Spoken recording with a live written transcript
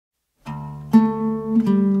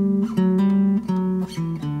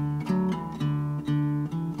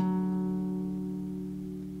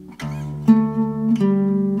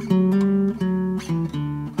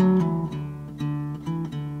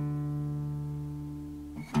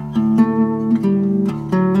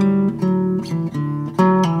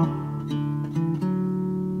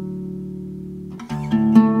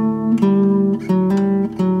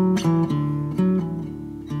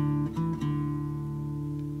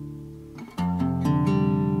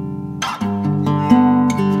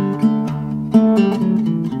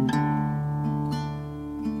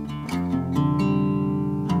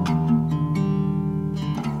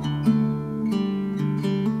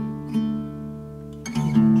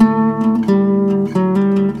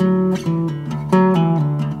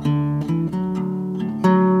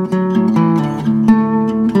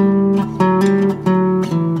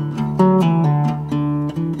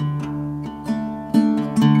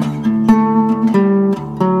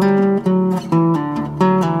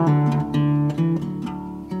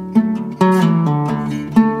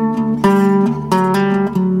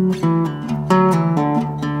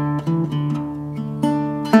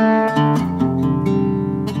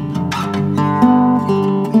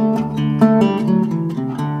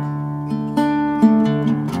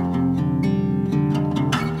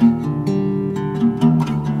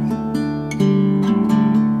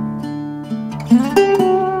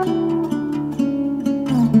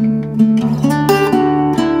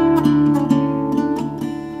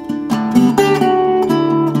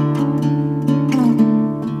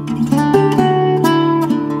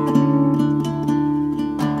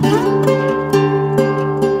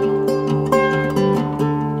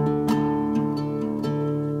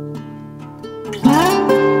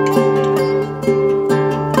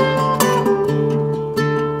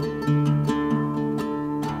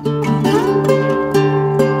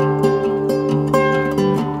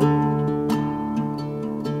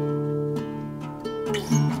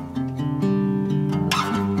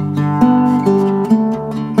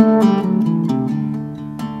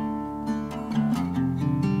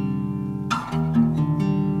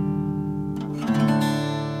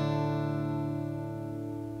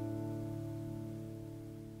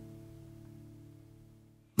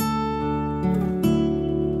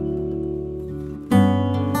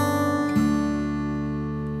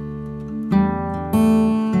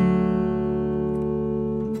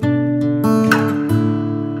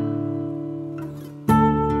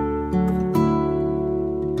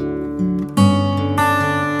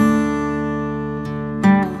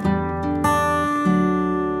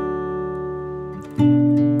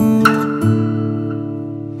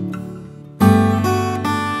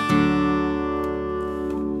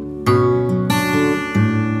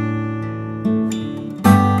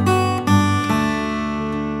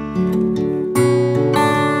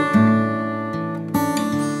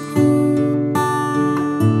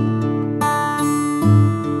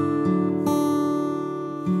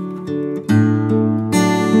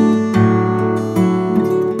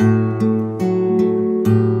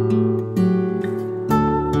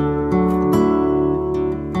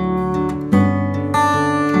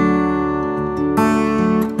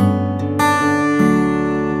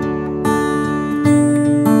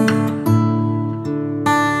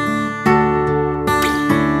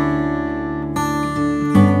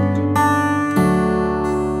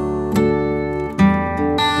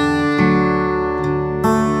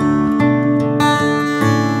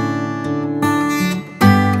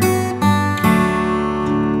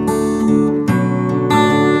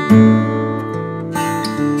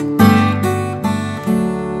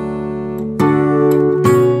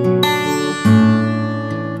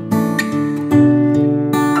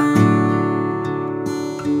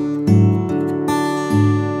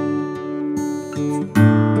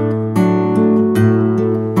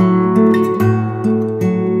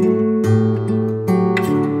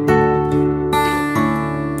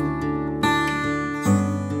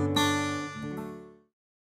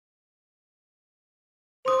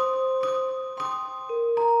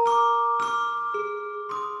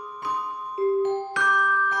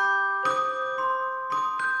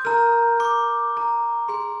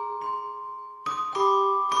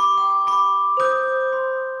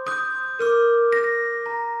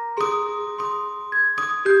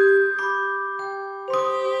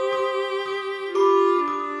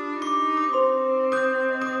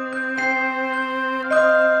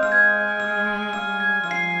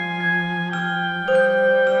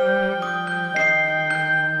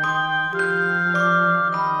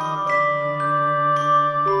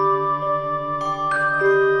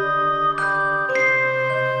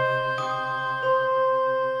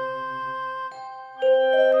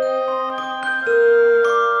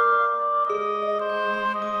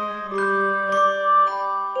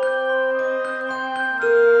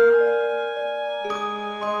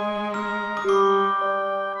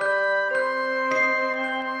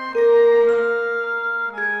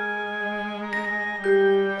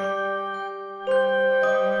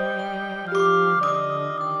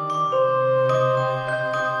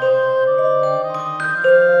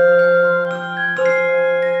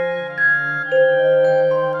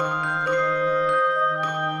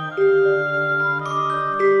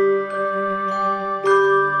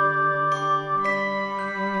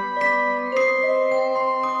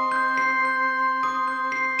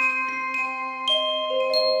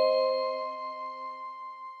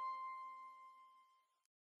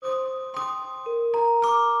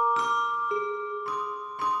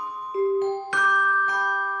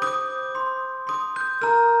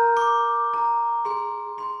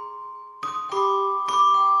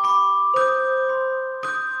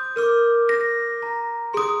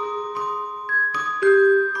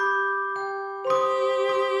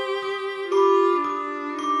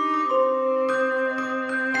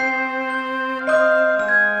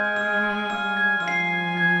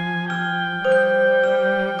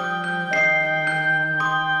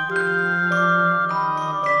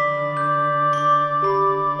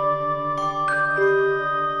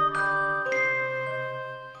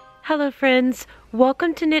Hello friends,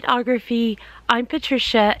 welcome to Knitography. I'm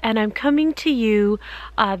Patricia and I'm coming to you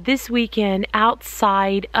this weekend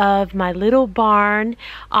outside of my little barn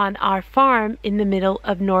on our farm in the middle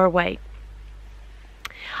of Norway.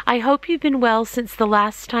 I hope you've been well since the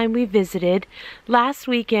last time we visited. Last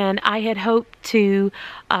weekend I had hoped to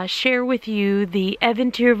share with you the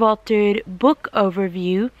Eventyrvotter book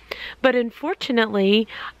overview, but unfortunately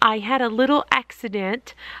I had a little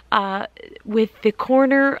accident with the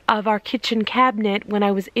corner of our kitchen cabinet when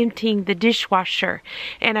I was emptying the dishwasher,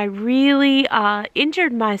 and I really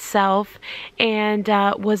injured myself and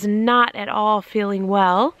was not at all feeling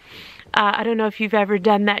well. I don't know if you've ever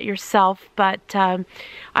done that yourself, but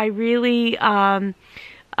I really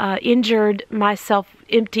injured myself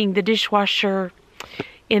emptying the dishwasher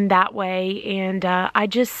in that way, and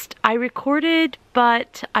I recorded,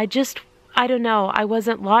 but I don't know, I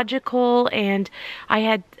wasn't logical, and I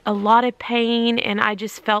had a lot of pain, and I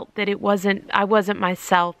just felt that I wasn't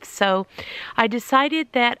myself. So I decided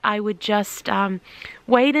that I would just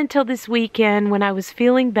wait until this weekend when I was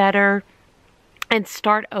feeling better and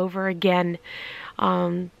start over again.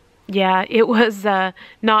 Yeah, it was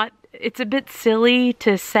it's a bit silly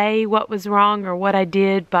to say what was wrong or what I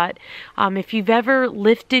did, but if you've ever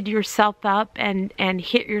lifted yourself up and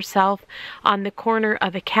hit yourself on the corner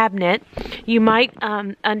of a cabinet, you might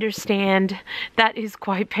understand that is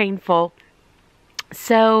quite painful.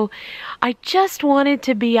 So I just wanted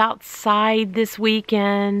to be outside this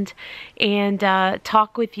weekend and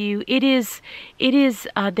talk with you. There's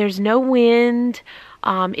no wind.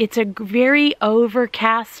 It's a very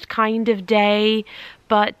overcast kind of day,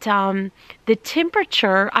 but the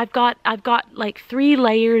temperature, I've got like 3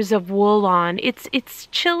 layers of wool on. It's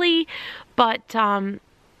chilly, but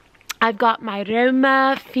I've got my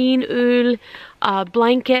Roma finull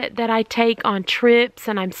blanket that I take on trips,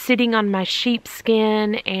 and I'm sitting on my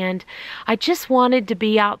sheepskin, and I just wanted to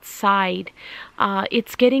be outside.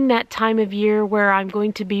 It's getting that time of year where I'm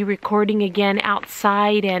going to be recording again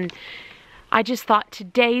outside, and I just thought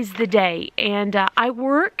today's the day. And I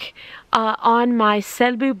work on my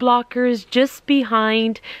Selbu blockers just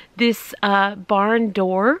behind this barn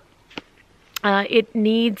door. It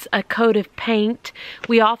needs a coat of paint.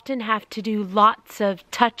 We often have to do lots of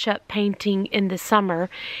touch-up painting in the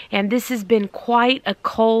summer, and this has been quite a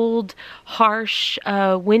cold, harsh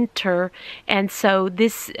winter, and so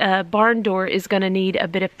this barn door is going to need a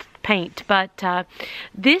bit of paint. But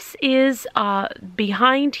this is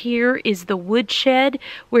behind here is the woodshed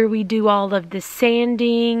where we do all of the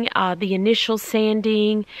sanding, the initial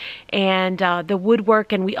sanding, and the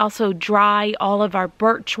woodwork, and we also dry all of our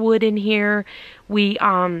birch wood in here.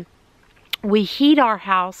 We heat our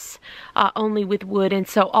house only with wood, and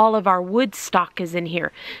so all of our wood stock is in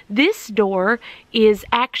here. This door is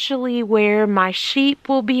actually where my sheep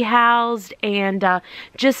will be housed, and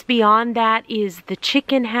just beyond that is the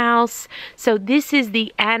chicken house. So this is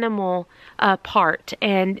the animal part,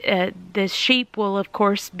 and the sheep will of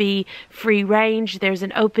course be free range. There's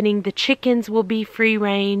an opening. The chickens will be free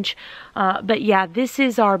range. But yeah, this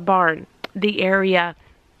is our barn, the area.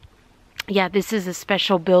 Yeah, this is a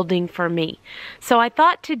special building for me. So I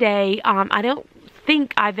thought today, I don't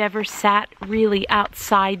think I've ever sat really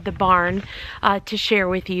outside the barn to share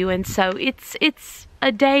with you, and so it's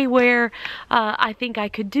a day where I think I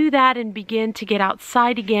could do that and begin to get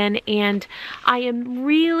outside again. And I am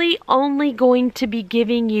really only going to be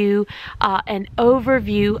giving you an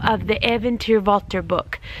overview of the Eventyrvotter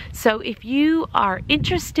book. So if you are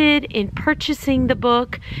interested in purchasing the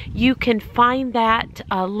book, you can find that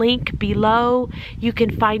link below. You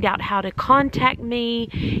can find out how to contact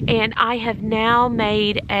me, and I have now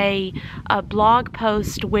made a blog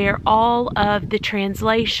post where all of the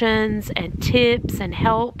translations and tips and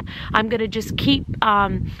help, I'm going to just keep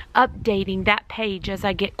updating that page as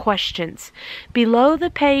I get questions. Below the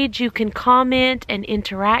page you can comment and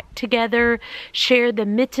interact together, share the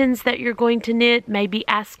mittens that you're going to knit, maybe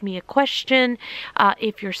ask me a question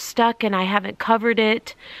if you're stuck and I haven't covered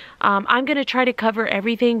it. I'm going to try to cover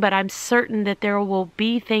everything, but I'm certain that there will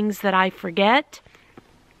be things that I forget.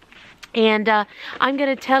 And I'm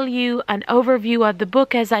going to tell you an overview of the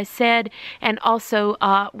book, as I said, and also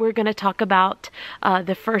we're going to talk about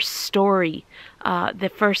the first story,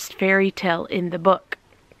 the first fairy tale in the book.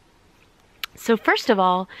 So first of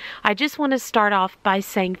all, I just want to start off by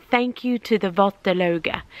saying thank you to the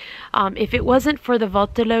Votterloge. If it wasn't for the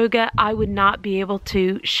Votterloge, I would not be able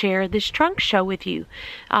to share this trunk show with you.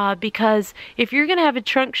 Because if you're going to have a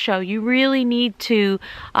trunk show, you really need to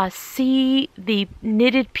see the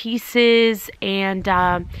knitted pieces and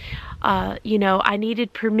you know, I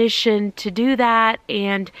needed permission to do that,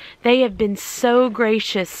 and they have been so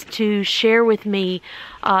gracious to share with me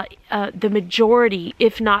the majority,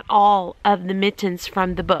 if not all, of the mittens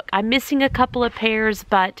from the book. I'm missing a couple of pairs,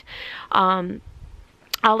 but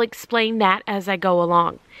I'll explain that as I go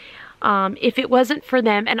along. If it wasn't for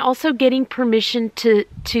them, and also getting permission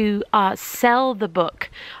to sell the book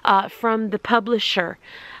from the publisher.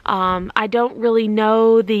 I don't really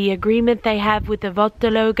know the agreement they have with the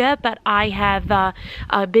Eventyrvotter, but I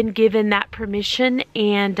have been given that permission,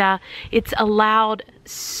 and it's allowed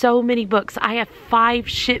so many books. I have 5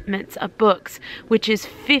 shipments of books, which is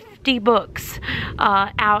 50 books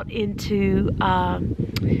out into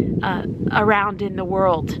around in the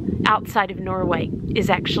world, outside of Norway, is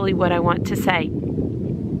actually what I want to say.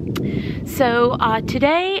 So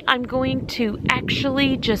today I'm going to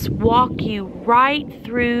actually just walk you right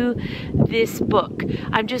through this book.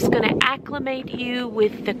 I'm just going to acclimate you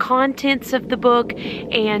with the contents of the book,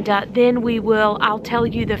 and then I'll tell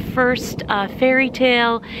you the first fairy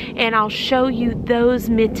tale, and I'll show you those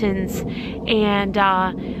mittens. And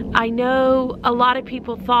I know a lot of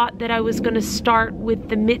people thought that I was going to start with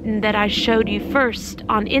the mitten that I showed you first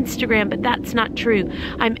on Instagram, but that's not true.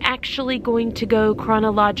 I'm actually going to go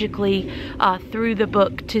chronologically through the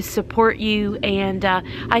book to support you, and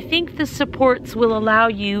I think the supports will allow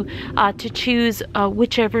you to choose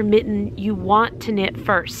whichever mitten you want to knit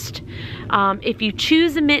first. If you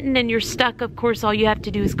choose a mitten and you're stuck, of course, all you have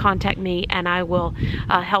to do is contact me, and I will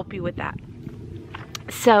help you with that.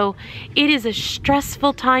 So it is a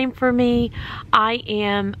stressful time for me. I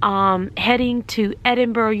am heading to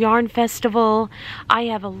Edinburgh Yarn Festival. I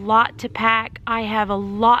have a lot to pack. I have a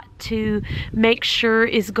lot to make sure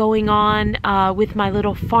is going on with my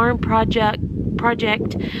little farm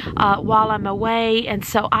project while I'm away, and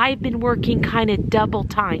so I've been working kind of double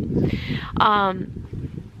time.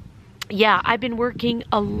 Yeah, I've been working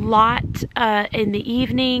a lot in the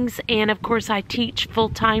evenings, and of course I teach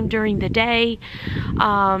full-time during the day.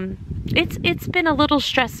 It's been a little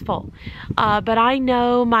stressful, but I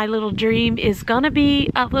know my little dream is gonna be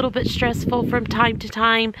a little bit stressful from time to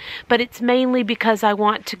time, but it's mainly because I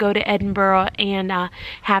want to go to Edinburgh and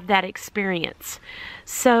have that experience.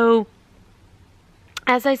 So,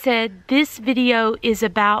 as I said, this video is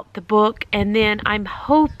about the book, and then I'm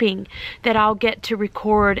hoping that I'll get to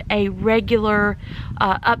record a regular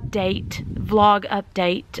vlog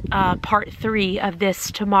update, part 3 of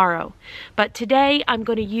this tomorrow. But today I'm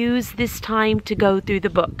going to use this time to go through the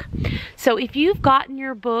book. So if you've gotten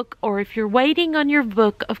your book, or if you're waiting on your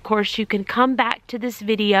book, of course you can come back to this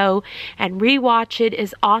video and rewatch it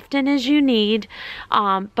as often as you need.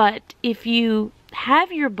 But if you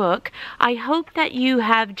have your book, I hope that you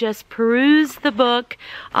have just perused the book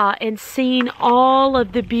and seen all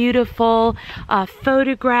of the beautiful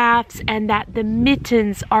photographs, and that the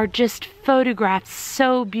mittens are just photographed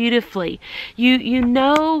so beautifully. You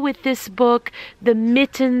know, with this book, the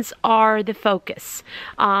mittens are the focus.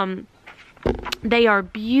 They are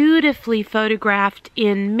beautifully photographed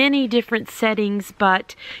in many different settings,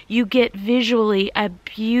 but you get visually a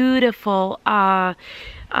beautiful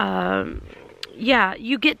yeah,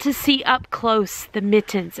 you get to see up close the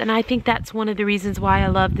mittens, and I think that's one of the reasons why I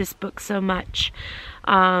love this book so much.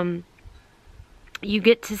 You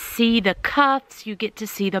get to see the cuffs, you get to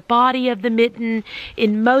see the body of the mitten.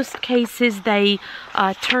 In most cases, they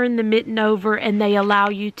turn the mitten over and they allow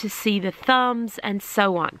you to see the thumbs and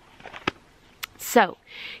so on. So,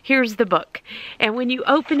 here's the book. And when you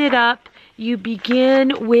open it up, you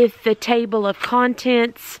begin with the table of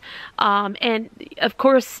contents, and of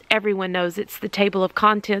course everyone knows it's the table of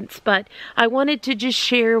contents, but I wanted to just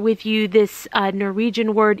share with you this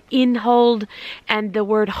Norwegian word inhold, and the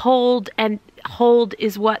word hold, and hold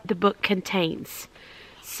is what the book contains.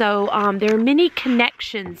 So there are many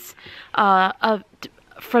connections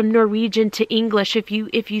from Norwegian to English if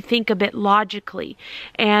you think a bit logically,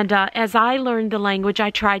 and as I learned the language,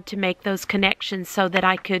 I tried to make those connections so that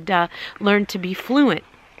I could learn to be fluent.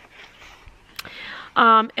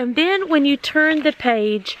 And then when you turn the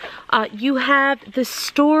page, you have the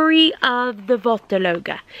story of the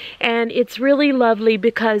Eventyrvotter, and it's really lovely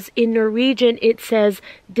because in Norwegian it says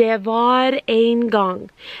 "Det var en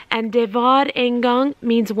gang," and "Det var en gang"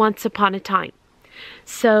 means once upon a time.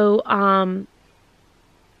 So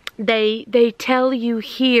they tell you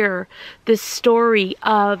here the story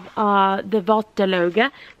of the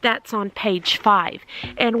Eventyrvotter. That's on page 5.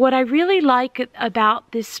 And what I really like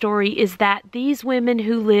about this story is that these women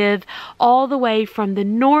who live all the way from the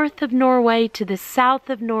north of Norway to the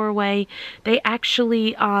south of Norway, they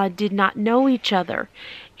actually did not know each other.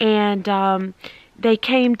 And they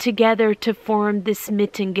came together to form this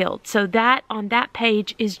mitten guild. So that on that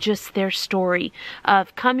page is just their story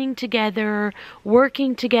of coming together,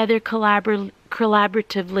 working together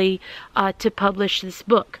collaboratively to publish this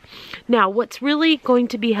book. Now, what's really going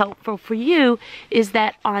to be helpful for you is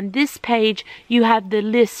that on this page you have the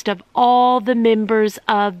list of all the members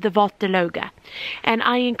of the Votterloge. And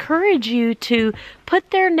I encourage you to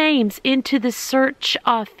put their names into the search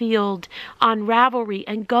field on Ravelry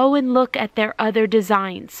and go and look at their other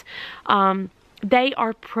designs. They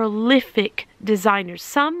are prolific designers,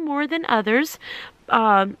 some more than others,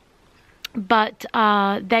 but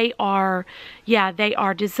they are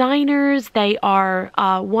designers. They are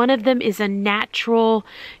one of them is a natural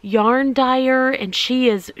yarn dyer, and she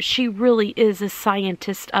really is a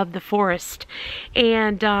scientist of the forest.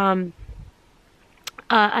 And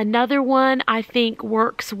another one, I think,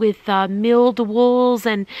 works with milled wools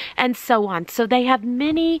and so on. So they have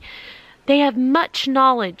much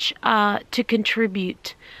knowledge to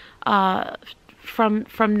contribute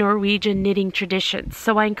from Norwegian knitting traditions.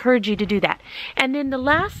 So I encourage you to do that. And then the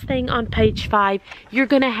last thing on page 5, you're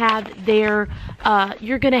going to have their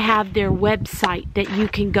website that you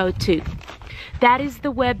can go to. That is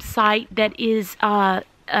the website that is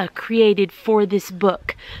created for this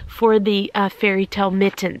book, for the Fairytale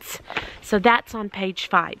Mittens. So that's on page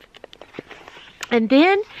 5. And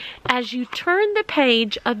then, as you turn the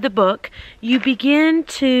page of the book, you begin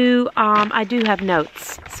to, I do have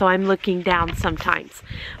notes, so I'm looking down sometimes.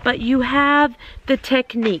 But you have the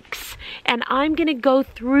techniques. And I'm going to go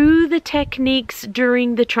through the techniques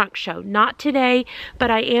during the trunk show. Not today,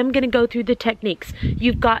 but I am going to go through the techniques.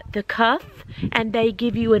 You've got the cuff, and they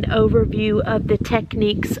give you an overview of the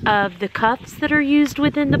techniques of the cuffs that are used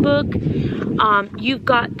within the book. You've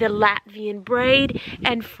got the Latvian braid,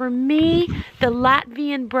 and for me, the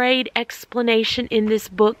Latvian braid explanation in this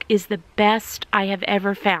book is the best I have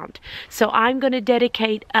ever found. So I'm going to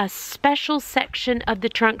dedicate a special section of the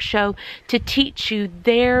trunk show to teach you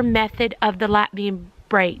their method of the Latvian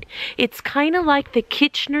braid. It's kind of like the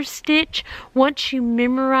Kitchener stitch. Once you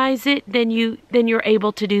memorize it, then you're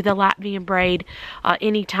able to do the Latvian braid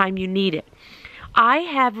anytime you need it. I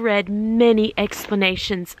have read many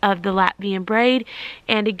explanations of the Latvian braid,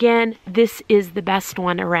 and again, this is the best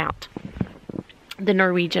one around. The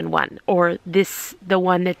Norwegian one, or the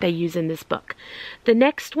one that they use in this book. The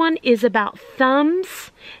next one is about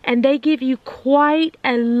thumbs, and they give you quite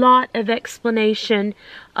a lot of explanation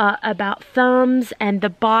about thumbs and the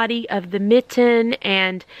body of the mitten,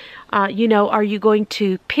 and are you going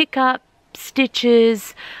to pick up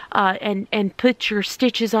stitches and put your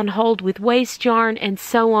stitches on hold with waste yarn and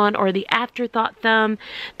so on, or the afterthought thumb.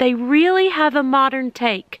 They really have a modern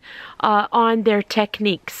take on their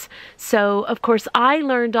techniques. So of course I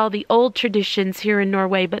learned all the old traditions here in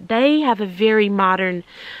Norway, but they have a very modern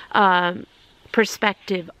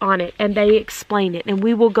perspective on it, and they explain it, and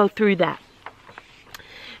we will go through that.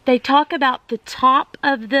 They talk about the top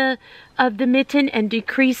of the mitten and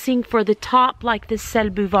decreasing for the top, like the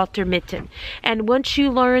Selvbuvotter mitten. And once you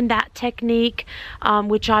learn that technique,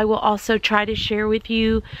 which I will also try to share with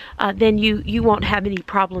you, then you won't have any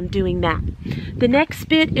problem doing that. The next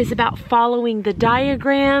bit is about following the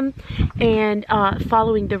diagram, and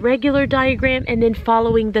following the regular diagram, and then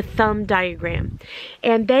following the thumb diagram.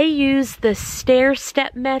 And they use the stair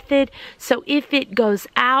step method, so if it goes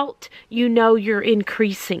out, you know you're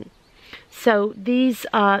increasing. So these,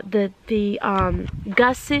 the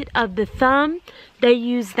gusset of the thumb, they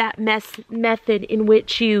use that method in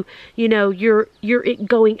which you're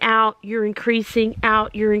going out, you're increasing,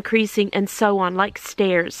 out, you're increasing, and so on, like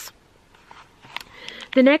stairs.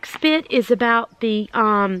 The next bit is about the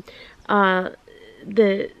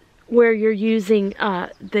where you're using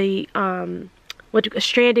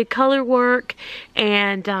stranded color work,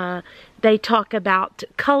 and they talk about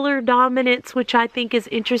color dominance, which I think is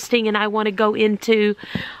interesting, and I want to go into.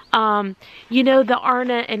 The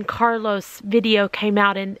Arna and Carlos video came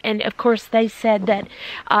out, and of course they said that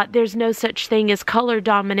there's no such thing as color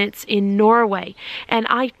dominance in Norway. And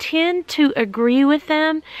I tend to agree with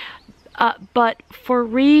them, but for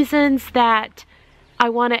reasons that I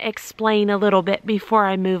want to explain a little bit before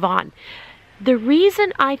I move on. The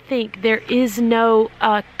reason I think there is no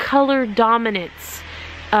color dominance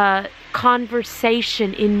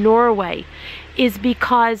conversation in Norway is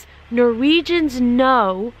because Norwegians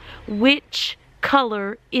know which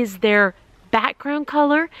color is their background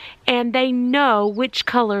color, and they know which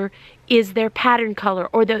color is their pattern color,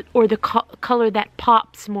 or the color that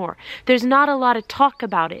pops more. There's not a lot of talk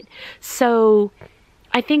about it. So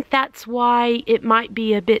I think that's why it might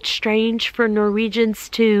be a bit strange for Norwegians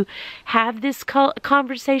to have this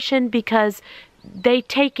conversation, because they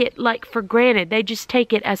take it like for granted. They just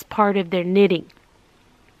take it as part of their knitting.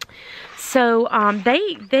 So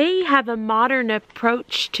they have a modern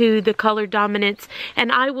approach to the color dominance, and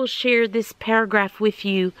I will share this paragraph with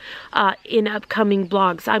you in upcoming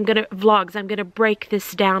vlogs. I'm gonna break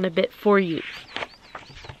this down a bit for you.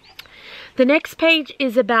 The next page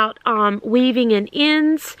is about weaving in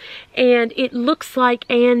ends, and it looks like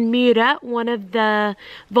Anne Mira, one of the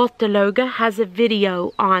Votologa, has a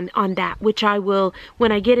video on that, which I will,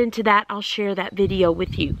 when I get into that, I'll share that video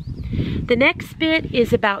with you. The next bit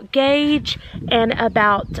is about gauge and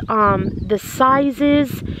about the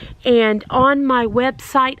sizes, and on my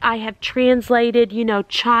website I have translated, you know,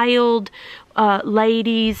 child,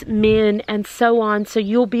 ladies, men, and so on, so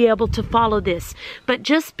you'll be able to follow this. But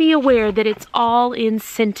just be aware that it's all in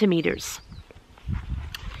centimeters.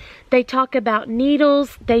 They talk about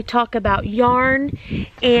needles, they talk about yarn,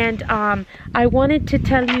 and I wanted to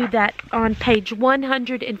tell you that on page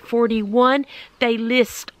 141, they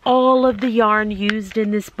list all of the yarn used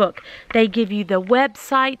in this book. They give you the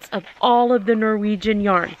websites of all of the Norwegian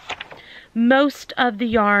yarn. Most of the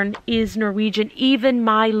yarn is Norwegian. Even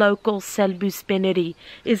my local Selbu Spinneri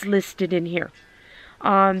is listed in here.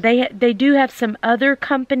 They do have some other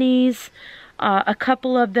companies. A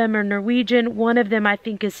couple of them are Norwegian. One of them I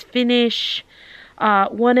think is Finnish.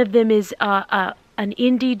 One of them is an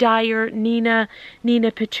indie dyer, Nina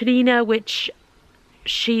Petrina, which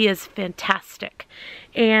she is fantastic.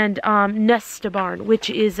 And Nøstebarn, which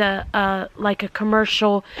is like a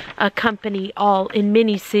commercial company all in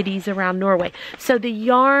many cities around Norway. So the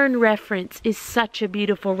yarn reference is such a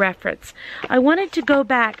beautiful reference. I wanted to go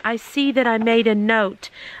back. I see that I made a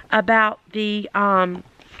note about the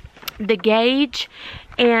gauge,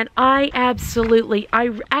 and I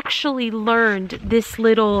actually learned this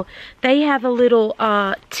little, they have a little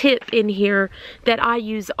tip in here that I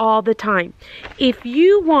use all the time. If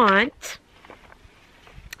you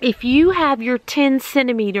have your 10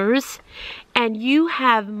 centimeters and you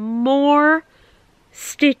have more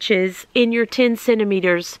stitches in your 10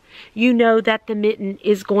 centimeters, you know that the mitten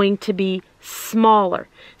is going to be smaller.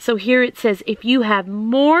 So here it says, if you have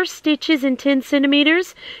more stitches in 10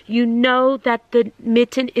 centimeters, you know that the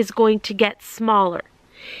mitten is going to get smaller.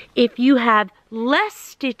 If you have less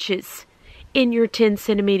stitches in your 10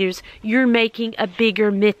 centimeters, you're making a bigger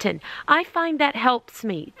mitten. I find that helps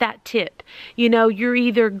me, that tip. You know, you're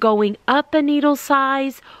either going up a needle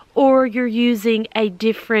size or you're using a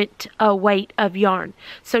different weight of yarn.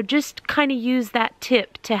 So just kind of use that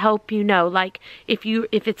tip to help you know. Like if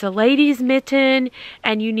it's a lady's mitten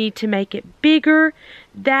and you need to make it bigger,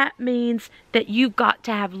 that means that you've got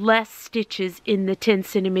to have less stitches in the 10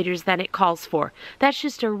 centimeters than it calls for. That's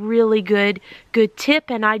just a really good tip,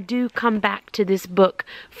 and I do come back to this book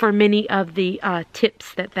for many of the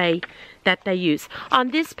tips that they use.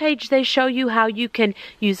 On this page they show you how you can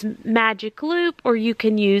use magic loop or you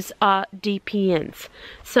can use DPNs.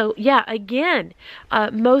 So yeah, again,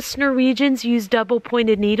 most Norwegians use double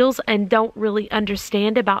pointed needles and don't really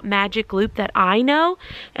understand about magic loop that I know,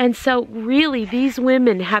 and so really these women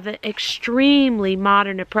have an extremely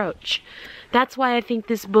modern approach. That's why I think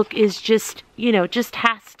this book is just, you know, just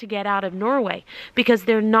has to get out of Norway, because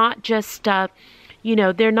they're not just you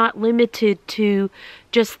know, they're not limited to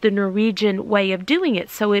just the Norwegian way of doing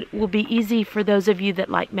it. So it will be easy for those of you that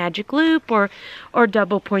like magic loop or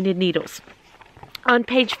double pointed needles. On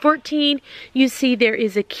page 14, you see there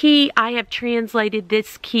is a key. I have translated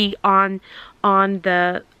this key on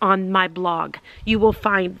my blog. You will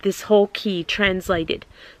find this whole key translated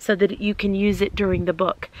so that you can use it during the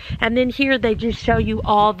book. And then here they just show you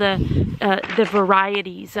all the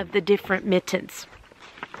varieties of the different mittens.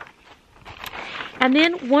 And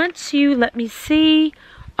then once you, let me see,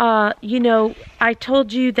 you know, I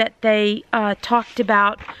told you that they talked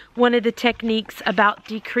about one of the techniques about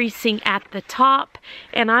decreasing at the top,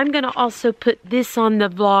 and I'm going to also put this on the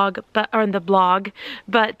blog,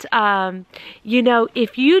 but you know,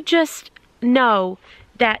 if you just know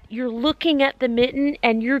that you're looking at the mitten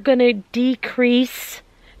and you're going to decrease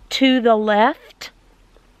to the left,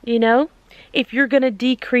 you know, if you're going to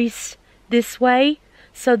decrease this way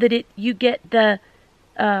so that you get the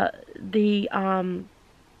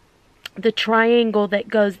triangle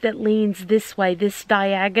that leans this way, this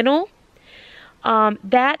diagonal,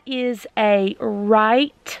 that is a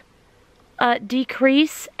right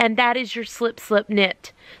decrease, and that is your slip slip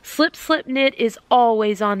knit. Slip slip knit is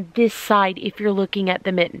always on this side if you're looking at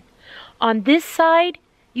the mitten. On this side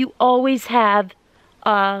you always have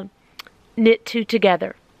knit two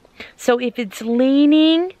together. So if it's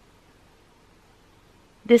leaning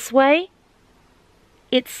this way,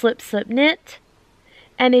 it's slip slip knit,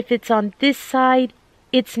 And if it's on this side,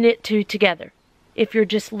 it's knit 2 together. If you're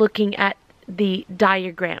just looking at the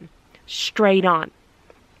diagram straight on.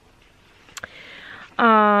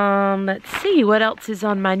 Let's see what else is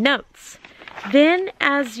on my notes. Then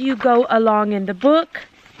as you go along in the book,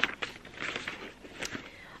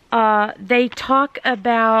 they talk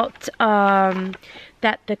about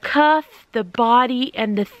that the cuff, the body,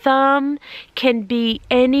 and the thumb can be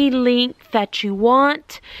any length that you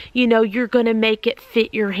want. You know, you're going to make it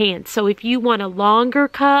fit your hand. So if you want a longer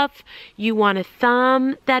cuff, you want a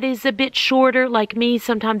thumb that is a bit shorter, like me,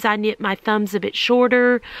 sometimes I knit my thumbs a bit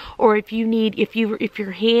shorter, or if you need, if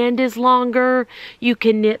your hand is longer, you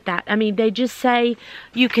can knit that. I mean, they just say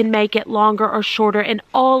you can make it longer or shorter, and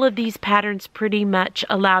all of these patterns pretty much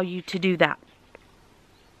allow you to do that.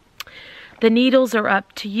 The needles are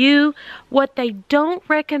up to you. What they don't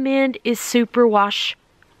recommend is superwash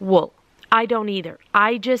wool. I don't either.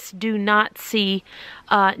 I just do not see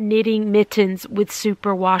knitting mittens with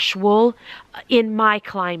superwash wool in my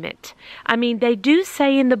climate. I mean, they do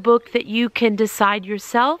say in the book that you can decide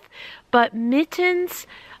yourself, but mittens,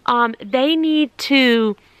 they need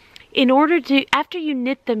to, in order to, after you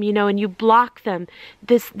knit them, you know, and you block them,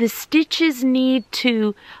 the stitches need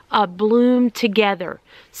to bloom together.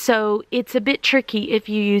 So it's a bit tricky if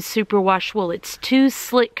you use superwash wool. It's too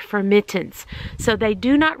slick for mittens. So they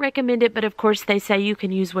do not recommend it, but of course they say you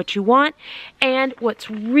can use what you want. And what's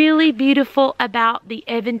really beautiful about the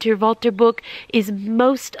Eventyrvotter book is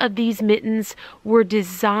most of these mittens were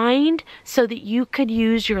designed so that you could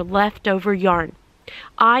use your leftover yarn.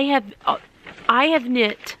 I have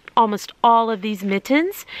knit almost all of these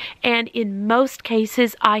mittens, and in most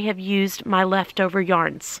cases I have used my leftover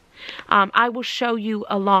yarns. I will show you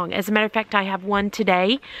along. As a matter of fact, I have one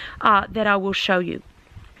today that I will show you.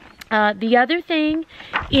 The other thing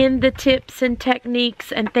in the tips and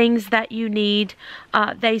techniques and things that you need,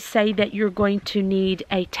 they say that you're going to need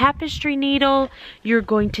a tapestry needle, you're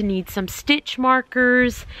going to need some stitch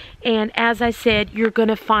markers, and as I said, you're going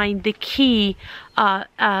to find the key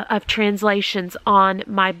of translations on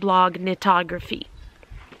my blog, Knitography.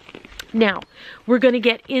 Now, we're going to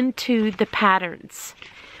get into the patterns.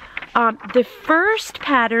 The first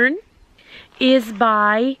pattern is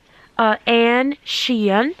by Anne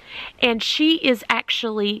Sheehan, and she is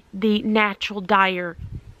actually the natural dyer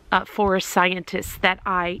forest scientist that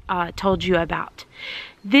I told you about.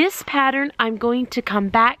 This pattern I'm going to come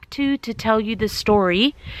back to tell you the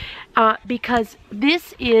story because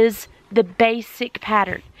this is the basic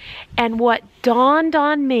pattern. And what dawned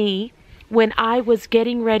on me when I was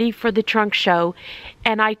getting ready for the trunk show,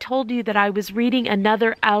 and I told you that I was reading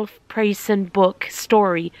another Alf Preussen book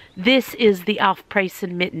story. This is the Alf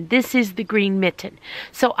Preussen mitten. This is the green mitten.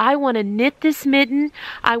 So I want to knit this mitten.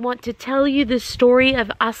 I want to tell you the story of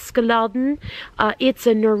Askeladden. It's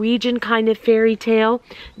a Norwegian kind of fairy tale.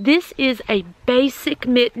 This is a basic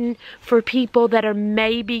mitten for people that are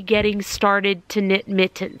maybe getting started to knit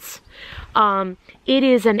mittens. It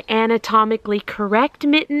is an anatomically correct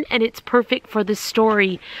mitten, and it's perfect for the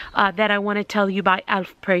story that I want to tell you by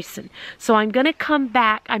Alf Preussen. So I'm going to come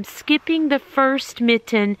back. I'm skipping the first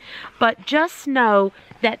mitten, but just know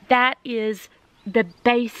that that is the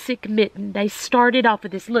basic mitten. They started off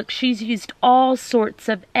with this. Look, she's used all sorts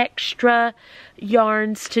of extra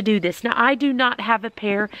yarns to do this. Now, I do not have a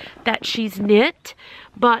pair that she's knit,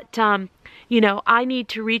 but, you know, I need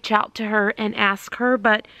to reach out to her and ask her,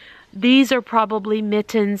 but these are probably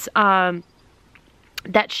mittens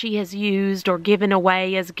that she has used or given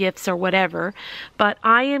away as gifts or whatever. But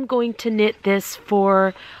I am going to knit this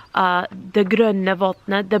for the grønne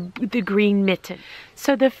vottene, the green mitten.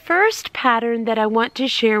 So the first pattern that I want to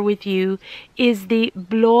share with you is the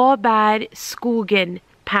Blåbærskogen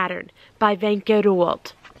pattern by Wenche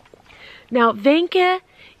Roald. Now, Wenche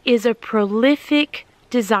is a prolific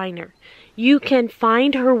designer. You can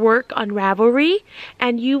find her work on Ravelry,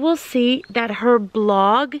 and you will see that her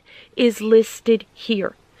blog is listed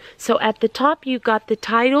here. So at the top, you've got the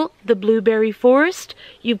title, The Blueberry Forest,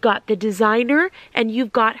 you've got the designer, and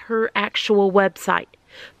you've got her actual website.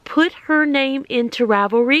 Put her name into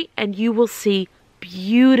Ravelry, and you will see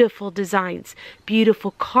beautiful designs,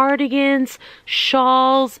 beautiful cardigans,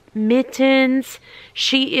 shawls, mittens.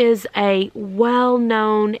 She is a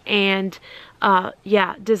well-known and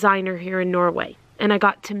designer here in Norway. And I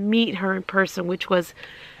got to meet her in person, which was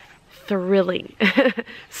thrilling.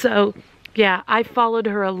 So, yeah, I followed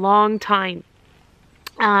her a long time.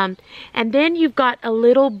 And then you've got a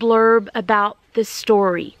little blurb about the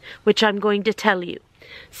story, which I'm going to tell you.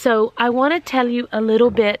 So I want to tell you a little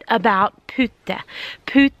bit about Putte.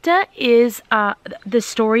 Putte is, the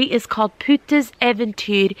story is called Puttes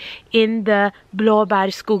Eventyr in the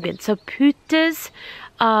Blåbærskogen. So Puttes,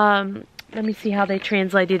 let me see how they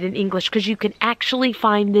translate it in English, because you can actually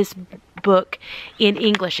find this book in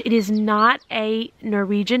English. It is not a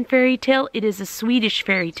Norwegian fairy tale, it is a Swedish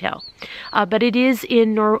fairy tale, but it is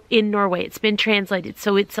in Norway. It's been translated,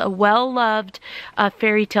 so it's a well-loved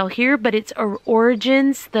fairy tale here, but its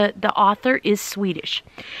origins, the author is Swedish,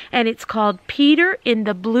 and it's called Peter in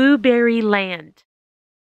the Blueberry Land.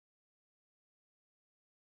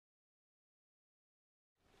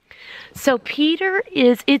 So Peter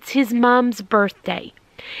it's his mom's birthday,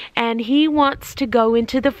 and he wants to go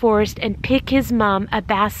into the forest and pick his mom a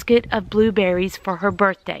basket of blueberries for her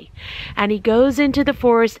birthday. And he goes into the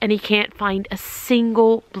forest and he can't find a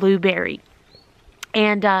single blueberry.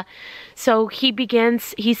 And so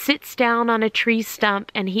he sits down on a tree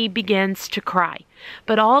stump and he begins to cry.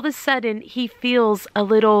 But all of a sudden, he feels a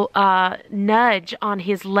little nudge on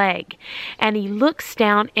his leg. And he looks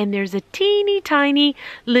down, and there's a teeny tiny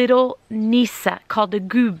little Nisse called a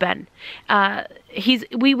Gubben.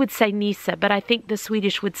 We would say Nisse, but I think the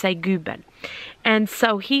Swedish would say Gubben. And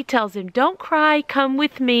so he tells him, "Don't cry, come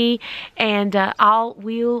with me, and I'll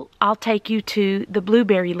take you to the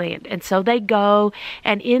blueberry land." And so they go,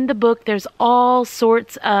 and in the book there's all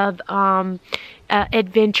sorts of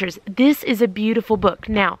adventures. This is a beautiful book.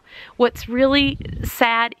 Now, what's really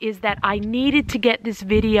sad is that I needed to get this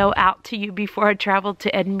video out to you before I traveled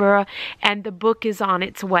to Edinburgh, and the book is on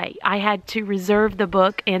its way. I had to reserve the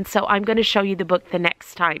book, and so I'm going to show you the book the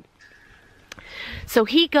next time. So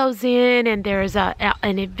he goes in, and there's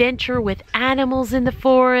an adventure with animals in the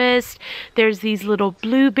forest. There's these little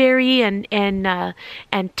blueberry and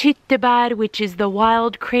tyttebær, which is the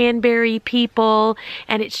wild cranberry people,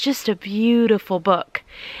 and it's just a beautiful book.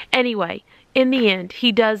 Anyway, in the end,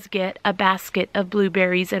 he does get a basket of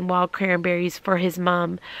blueberries and wild cranberries for his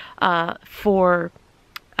mom for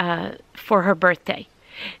her birthday.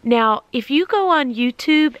 Now, if you go on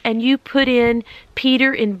YouTube and you put in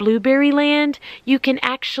Peter in Blueberry Land, you can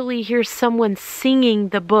actually hear someone singing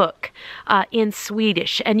the book in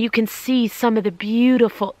Swedish, and you can see some of the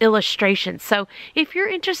beautiful illustrations. So if you're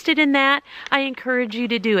interested in that, I encourage you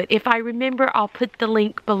to do it. If I remember, I'll put the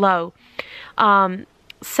link below.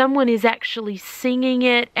 Someone is actually singing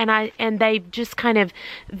it, and they've just kind of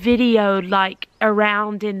videoed like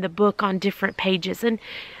around in the book on different pages. And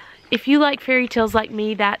if you like fairy tales like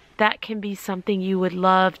me, that can be something you would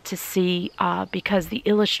love to see, because the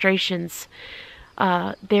illustrations,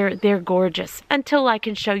 they're gorgeous. Until I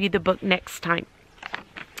can show you the book next time.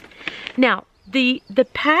 Now, the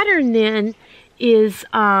pattern then is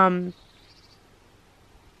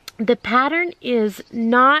the pattern is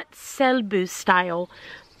not Selbu style,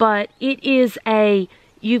 but it is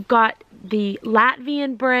you've got the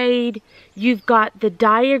Latvian braid, you've got the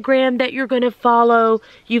diagram that you're going to follow,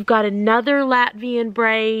 you've got another Latvian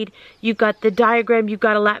braid, you've got the diagram, you've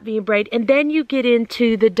got a Latvian braid, and then you get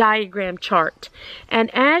into the diagram chart.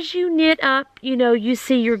 And as you knit up, you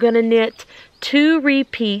see you're going to knit 2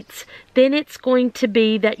 repeats, then it's going to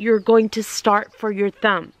be that you're going to start for your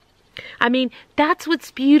thumb. I mean, that's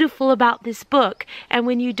what's beautiful about this book. And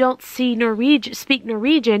when you don't speak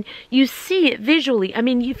Norwegian, you see it visually. I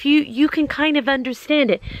mean, if you can kind of understand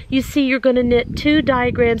it. You see you're going to knit 2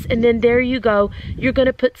 diagrams, and then there you go. You're going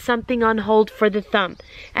to put something on hold for the thumb.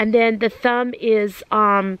 And then the thumb is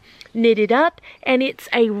knitted up, and it's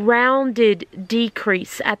a rounded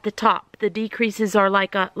decrease at the top. The decreases are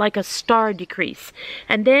like a star decrease.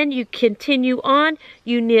 And then you continue on,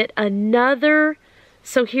 you knit another.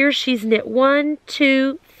 So here she's knit 1,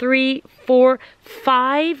 2, 3, 4,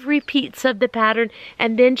 5 repeats of the pattern,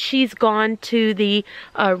 and then she's gone to the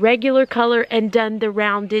regular color and done the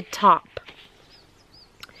rounded top.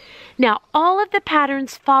 Now, all of the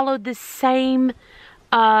patterns follow the same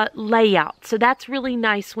layout, so that's really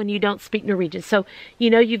nice when you don't speak Norwegian. So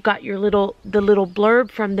you've got the little blurb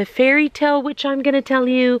from the fairy tale, which I'm going to tell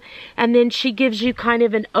you, and then she gives you kind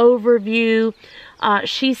of an overview.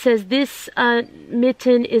 She says this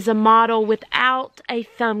mitten is a model without a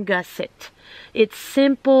thumb gusset. It's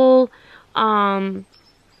simple. The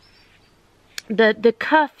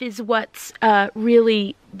cuff is what's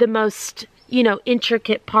really the most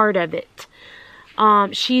intricate part of it.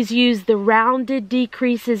 She's used the rounded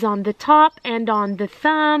decreases on the top and on the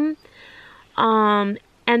thumb,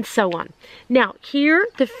 and so on. Now, here,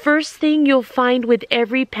 the first thing you'll find with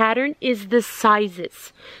every pattern is the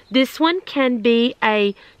sizes. This one can be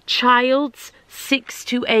a child's 6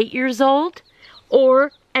 to 8 years old,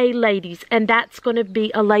 or a lady's, and that's going to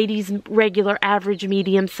be a lady's regular average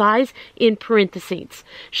medium size in parentheses.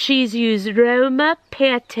 She's used Roma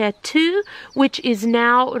PT2, which is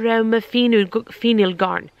now Roma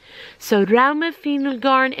Finilgarn. So Roma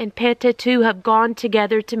Finilgarn and PT2 have gone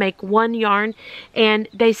together to make one yarn, and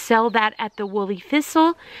they sell that at the Woolly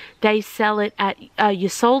Thistle. They sell it at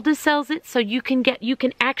Ysolda sells it, so you can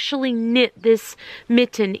actually knit this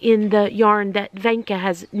mitten in the yarn that Wenche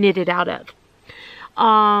has knitted out of.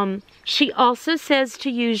 She also says to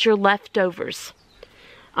use your leftovers.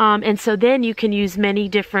 And so then you can use many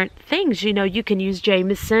different things. You know, you can use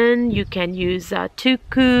Jameson, you can use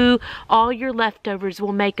Tuku. All your leftovers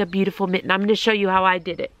will make a beautiful mitten. I'm going to show you how I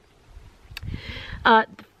did it.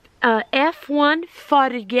 F1,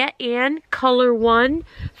 farge 1, color 1,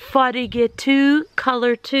 farge 2,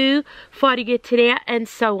 color 2, farge 3, and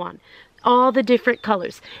so on. All the different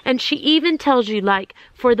colors. And she even tells you, like,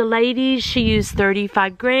 for the ladies, she used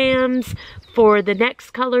 35 grams. For the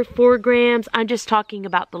next color, 4 grams. I'm just talking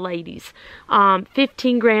about the ladies.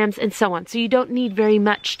 15 grams, and so on. So you don't need very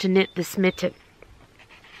much to knit this mitten.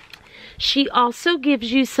 She also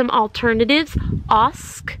gives you some alternatives.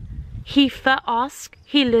 Osk, Hifa Osk,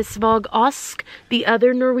 Hillesvåg Osk, the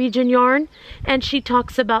other Norwegian yarn. And she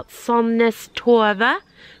talks about Somnes Tova,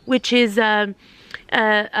 which is a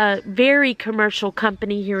very commercial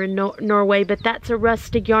company here in Norway, but that's a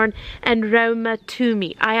rustic yarn, and Roma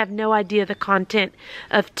Tumi. I have no idea the content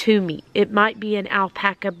of Tumi. It might be an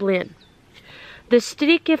alpaca blend. The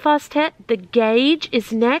strikkefasthet, the gauge,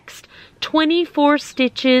 is next. 24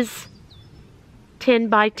 stitches, 10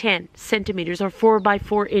 by 10 centimeters, or 4 by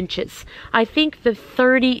 4 inches. I think the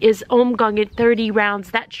 30 is omgången, 30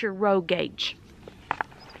 rounds. That's your row gauge.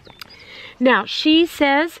 Now, she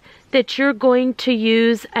says that you're going to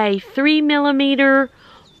use a 3 millimeter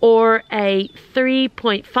or a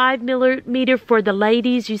 3.5 millimeter for the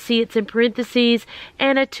ladies. You see it's in parentheses,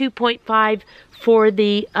 and a 2.5 for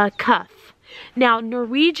the cuff. Now,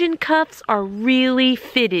 Norwegian cuffs are really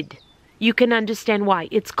fitted. You can understand why.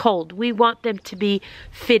 It's cold. We want them to be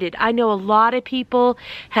fitted. I know a lot of people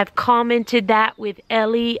have commented that with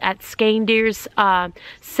Ellie at Skeindir's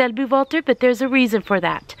Eventyrvotter, but there's a reason for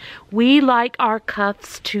that. We like our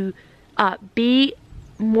cuffs to be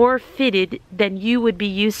more fitted than you would be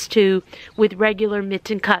used to with regular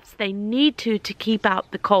mitten cuffs. They need to keep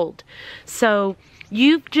out the cold. So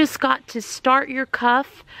you've just got to start your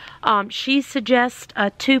cuff. She suggests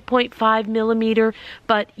a 2.5 millimeter,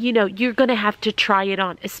 but you know, you're going to have to try it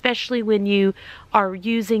on, especially when you are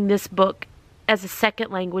using this book as a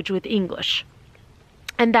second language with English.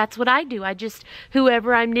 And that's what I do.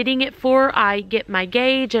 Whoever I'm knitting it for, I get my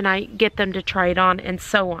gauge and I get them to try it on, and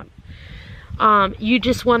so on. You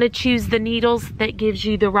just want to choose the needles that gives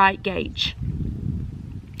you the right gauge.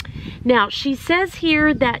 Now, she says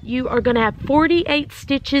here that you are going to have 48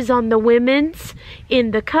 stitches on the women's in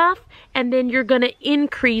the cuff, and then you're going to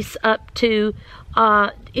increase up to,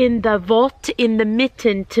 in the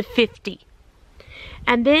mitten, to 50.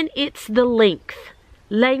 And then it's the length.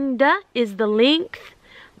 Längda is the length.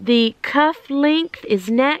 The cuff length is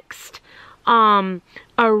next. Around.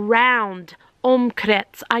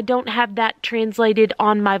 Omkrets. I don't have that translated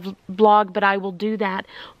on my blog, but I will do that.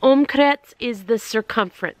 Omkrets is the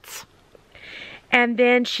circumference. And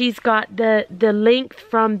then she's got the length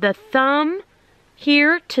from the thumb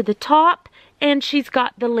here to the top, and she's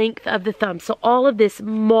got the length of the thumb. So all of this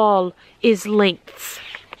mal is lengths.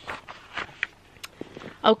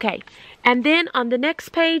 Okay. And then on the next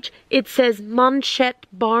page, it says manchet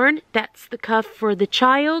barn, that's the cuff for the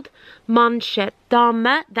child. Manchet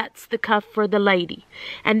dame, that's the cuff for the lady.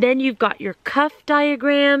 And then you've got your cuff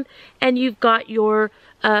diagram, and you've got your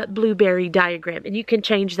blueberry diagram. And you can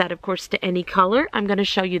change that, of course, to any color. I'm going to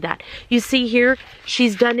show you that. You see here,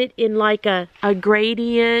 she's done it in like a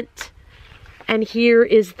gradient. And here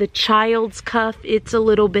is the child's cuff. It's a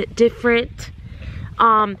little bit different.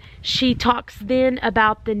 She talks then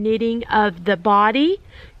about the knitting of the body,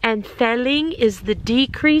 and felling is the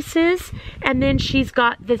decreases, and then she's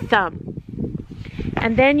got the thumb.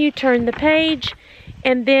 And then you turn the page,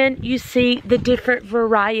 and then you see the different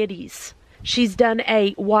varieties. She's done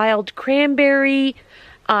a wild cranberry,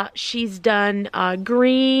 she's done a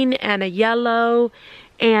green and a yellow,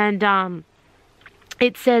 and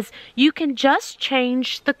it says you can just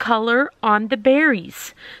change the color on the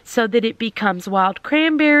berries so that it becomes wild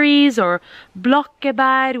cranberries or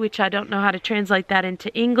blokkebær, which I don't know how to translate that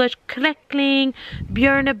into English, klekling,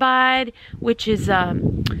 bjørnebær, which is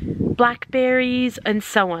blackberries, and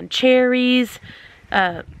so on, cherries,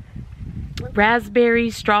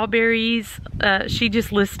 raspberries, strawberries. She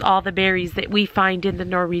just lists all the berries that we find in the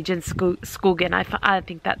Norwegian skogen. I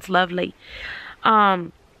think that's lovely.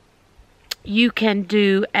 You can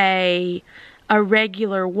do a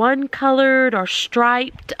regular one-colored or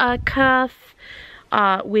striped cuff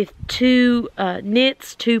with 2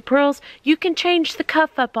 knits, 2 purls. You can change the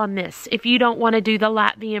cuff up on this if you don't want to do the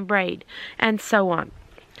Latvian braid, and so on.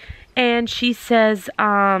 And she says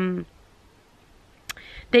that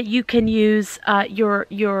you can use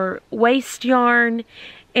your waist yarn,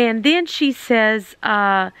 and then she says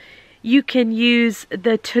you can use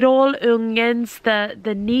the trollungens,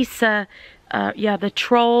 the Nisa, the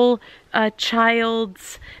troll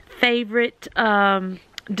child's favorite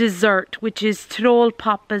dessert, which is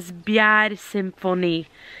Trollpappa's Bjärsymfoni.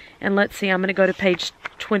 And let's see, I'm going to go to page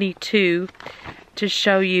 22 to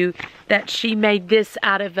show you that she made this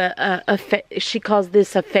out of she calls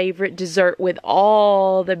this a favorite dessert with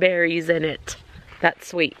all the berries in it. That's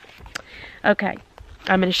sweet. Okay,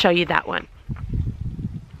 I'm going to show you that one.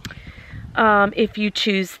 If you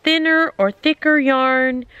choose thinner or thicker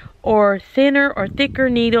yarn, or thinner or thicker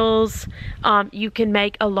needles, you can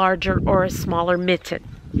make a larger or a smaller mitten.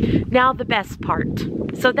 Now the best part.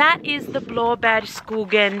 So that is the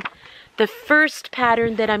Blåbærskogen, the first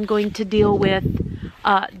pattern that I'm going to deal with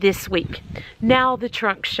this week. Now the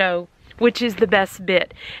trunk show, which is the best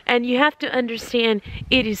bit. And you have to understand,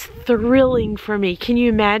 it is thrilling for me. Can you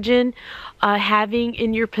imagine having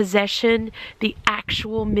in your possession the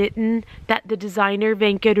actual mitten that the designer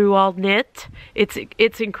Wenche Roald knit?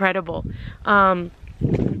 It's incredible.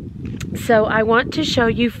 So I want to show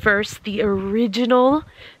you first the original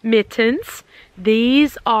mittens.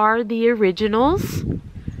 These are the originals,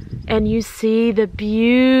 and you see the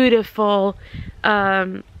beautiful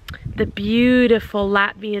Latvian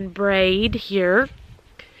braid here.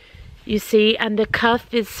 You see, and the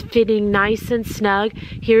cuff is fitting nice and snug.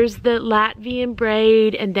 Here's the Latvian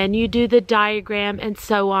braid, and then you do the diagram and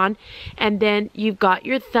so on. And then you've got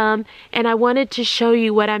your thumb. And I wanted to show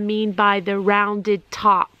you what I mean by the rounded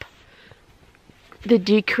top. The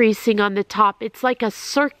decreasing on the top. It's like a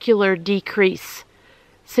circular decrease.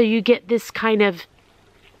 So you get this kind of,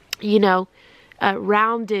 you know,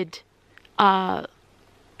 rounded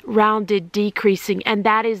decreasing. And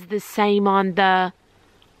that is the same on the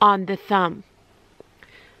thumb.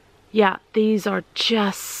 Yeah, these are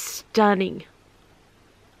just stunning.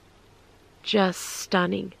 Just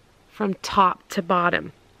stunning from top to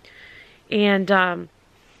bottom. And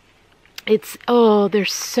they're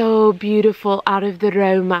so beautiful out of the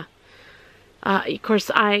Roma. Of course,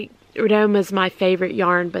 Roma's my favorite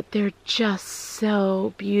yarn, but they're just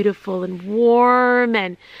so beautiful and warm,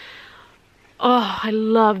 and oh, I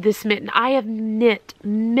love this mitten. I have knit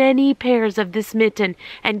many pairs of this mitten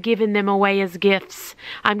and given them away as gifts.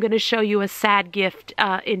 I'm going to show you a sad gift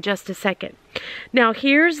in just a second. Now,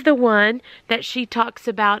 here's the one that she talks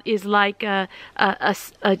about is like the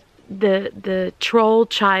troll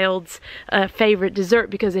child's favorite dessert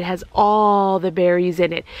because it has all the berries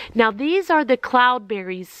in it. Now, these are the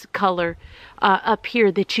cloudberries color up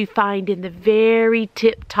here that you find in the very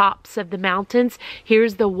tip tops of the mountains.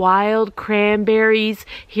 Here's the wild cranberries.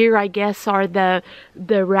 Here, I guess, are the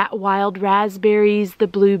wild raspberries, the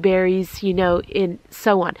blueberries, you know, and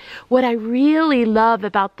so on. What I really love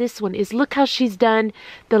about this one is look how she's done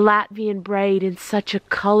the Latvian braid in such a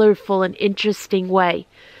colorful and interesting way.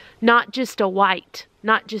 Not just a white,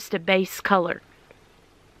 not just a base color.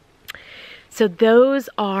 So those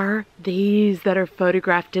are these that are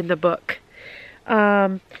photographed in the book.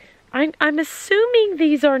 I'm assuming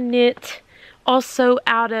these are knit also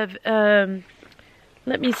out of,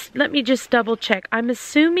 let me just double check. I'm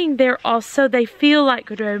assuming they feel like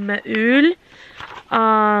Roma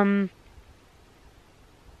ull.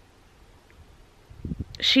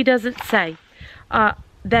 She doesn't say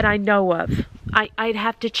that I know of. I'd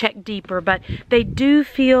have to check deeper, but they do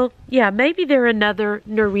feel, yeah, maybe they're another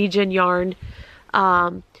Norwegian yarn.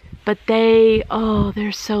 But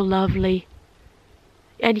they're so lovely.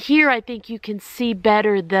 And here I think you can see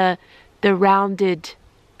better the rounded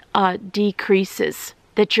decreases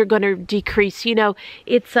that you're going to decrease. You know,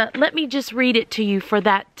 it's let me just read it to you for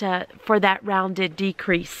that rounded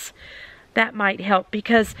decrease. That might help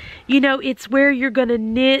because, you know, it's where you're going to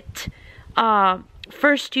knit.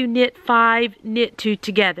 First you knit 5, knit 2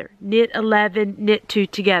 together, knit 11, knit 2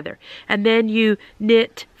 together, and then you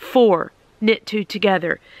knit 4, knit 2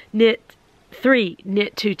 together, knit 3,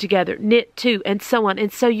 knit 2 together, knit 2, and so on.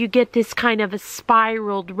 And so you get this kind of a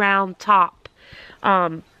spiraled round top.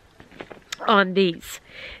 on these.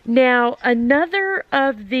 Now, another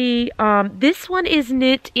of the, this one is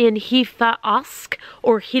knit in Hifa Ask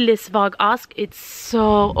or Hillesvåg Ask. It's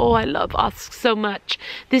so, oh, I love Ask so much.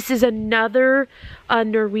 This is another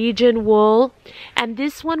Norwegian wool, and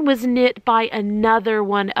this one was knit by another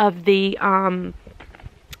one of the,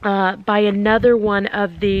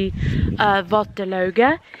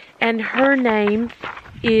 Votterlauget, and her name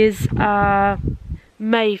is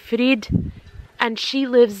Mayfrid, and she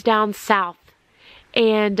lives down south.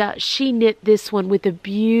 And she knit this one with a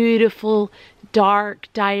beautiful dark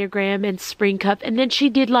diagram and spring cuff, and then she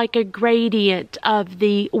did like a gradient of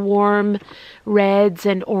the warm reds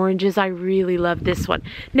and oranges. I really love this one.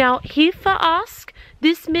 Now, Hifa Ask,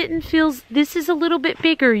 this mitten feels, this is a little bit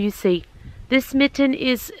bigger, you see. This mitten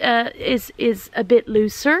is a bit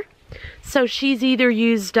looser. So she's either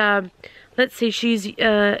used, let's see, she's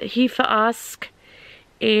Hifa Ask,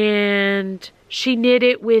 and she knit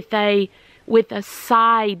it with a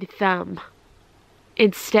side thumb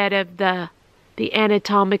instead of the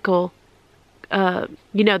anatomical,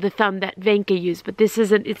 you know, the thumb that Wenche used. But this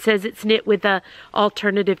isn't, it says it's knit with a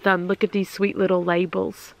alternative thumb. Look at these sweet little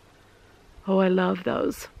labels. Oh, I love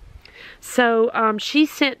those. So she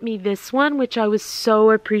sent me this one, which I was so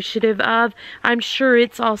appreciative of. I'm sure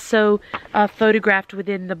it's also photographed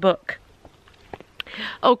within the book.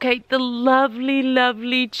 Okay, the lovely,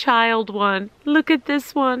 lovely child one. Look at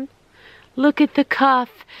this one. Look at the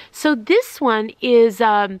cuff. So this one is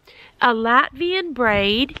a Latvian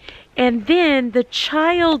braid, and then the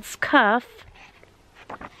child's cuff.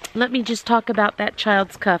 Let me just talk about that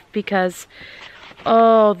child's cuff because,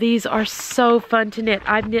 oh, these are so fun to knit.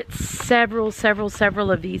 I've knit several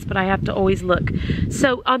of these, but I have to always look.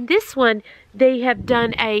 So on this one, they have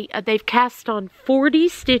done they've cast on 40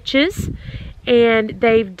 stitches, and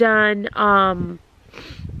they've done a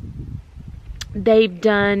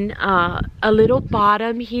little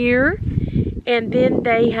bottom here, and then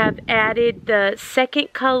they have added the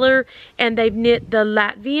second color, and they've knit the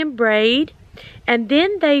Latvian braid, and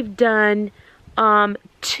then they've done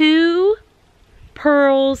two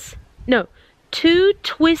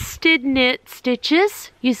twisted knit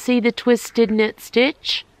stitches. You see the twisted knit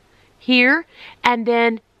stitch here, and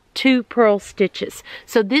then 2 purl stitches.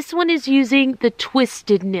 So this one is using the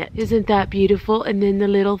twisted knit. Isn't that beautiful? And then the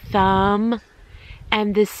little thumb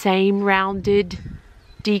and the same rounded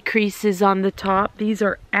decreases on the top. These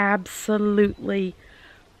are absolutely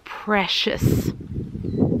precious.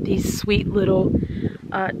 These sweet little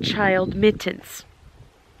child mittens.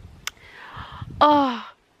 Oh,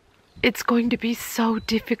 it's going to be so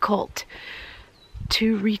difficult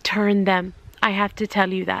to return them. I have to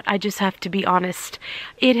tell you that. I just have to be honest.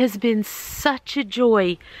 It has been such a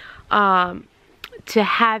joy to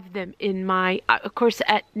have them in my, of course,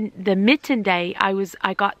 at the mitten day, I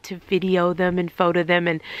got to video them and photo them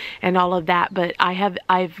and all of that, but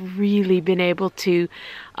I've really been able to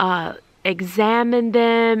examine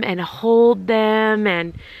them and hold them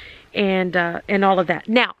and all of that.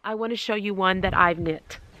 Now, I want to show you one that I've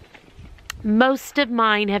knit. Most of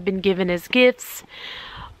mine have been given as gifts,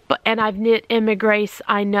 and I've knit Emma Grace,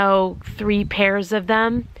 I know, 3 pairs of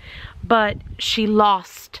them, but she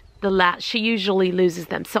lost the last. She usually loses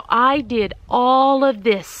them. So I did all of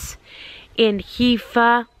this in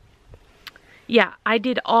Hifa. Yeah, I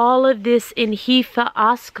did all of this in Hifa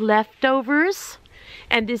Ask leftovers,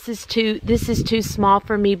 and this is too small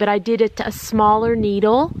for me, but I did it to a smaller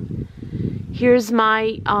needle. Here's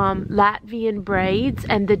my Latvian braids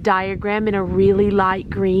and the diagram in a really light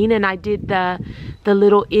green, and I did the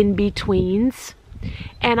little in-betweens.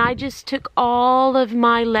 And I just took all of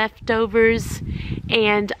my leftovers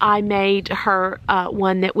and I made her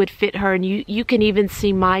one that would fit her. And you can even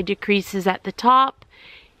see my decreases at the top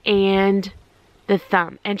and the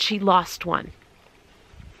thumb. And she lost one.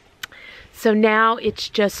 So now it's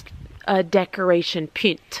just a decoration,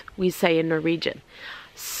 pynt, we say in Norwegian.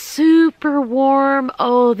 Super warm.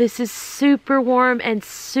 Oh, this is super warm and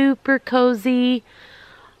super cozy.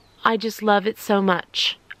 I just love it so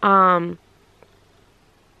much.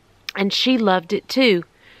 And she loved it too.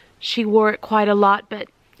 She wore it quite a lot, but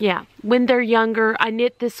yeah, when they're younger, I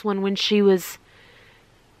knit this one when she was,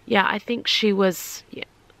 yeah, I think she was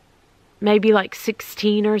maybe like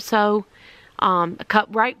 16 or so.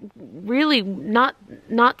 Really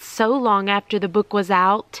not so long after the book was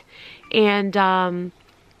out, and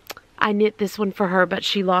I knit this one for her, but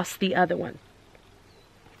she lost the other one.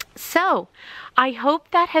 So, I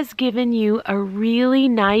hope that has given you a really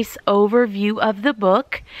nice overview of the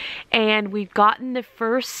book, and we've gotten the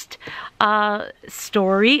first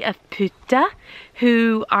story of Putta,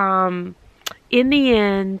 who in the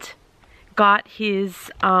end got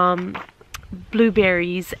his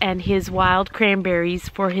blueberries and his wild cranberries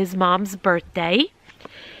for his mom's birthday.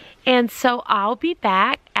 And so I'll be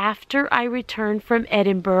back after I return from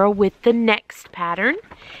Edinburgh with the next pattern.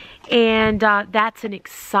 And that's an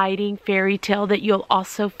exciting fairy tale that you'll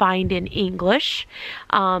also find in English.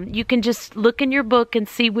 You can just look in your book and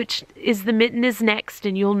see which is the mitten is next,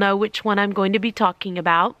 and you'll know which one I'm going to be talking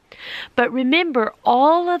about. But remember,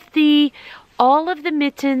 all of the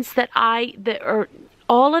mittens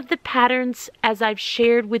all of the patterns as I've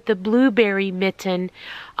shared with the blueberry mitten,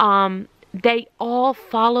 they all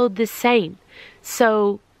follow the same.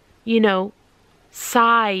 So, you know,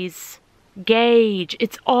 size, gauge,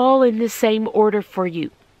 it's all in the same order for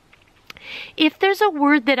you. If there's a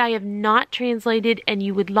word that I have not translated and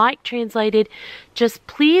you would like translated, just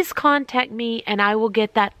please contact me and I will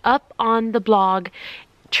get that up on the blog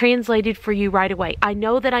translated for you right away. I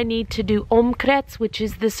know that I need to do omkrets, which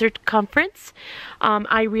is the circumference,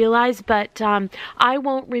 I realize, but I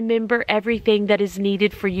won't remember everything that is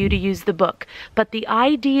needed for you to use the book. But the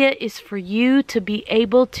idea is for you to be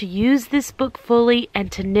able to use this book fully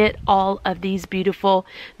and to knit all of these beautiful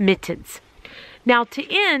mittens. Now, to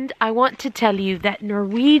end, I want to tell you that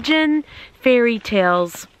Norwegian fairy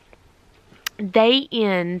tales, they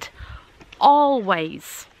end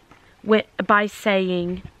always by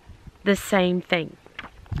saying the same thing.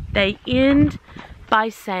 They end by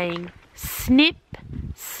saying snip,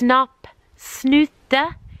 snapp,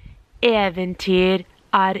 snute, eventyr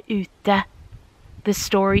er ute. The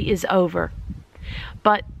story is over.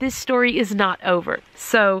 But this story is not over.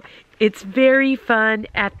 So it's very fun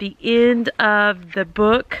at the end of the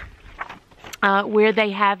book where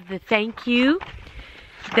they have the thank you.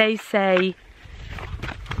 They say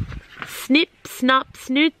snip, snapp,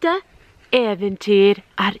 snute, eventyr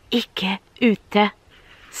er ikke ute.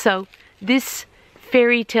 So this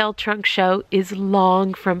fairy tale trunk show is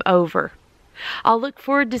long from over. I'll look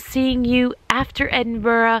forward to seeing you after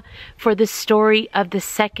Edinburgh for the story of the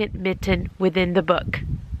second mitten within the book.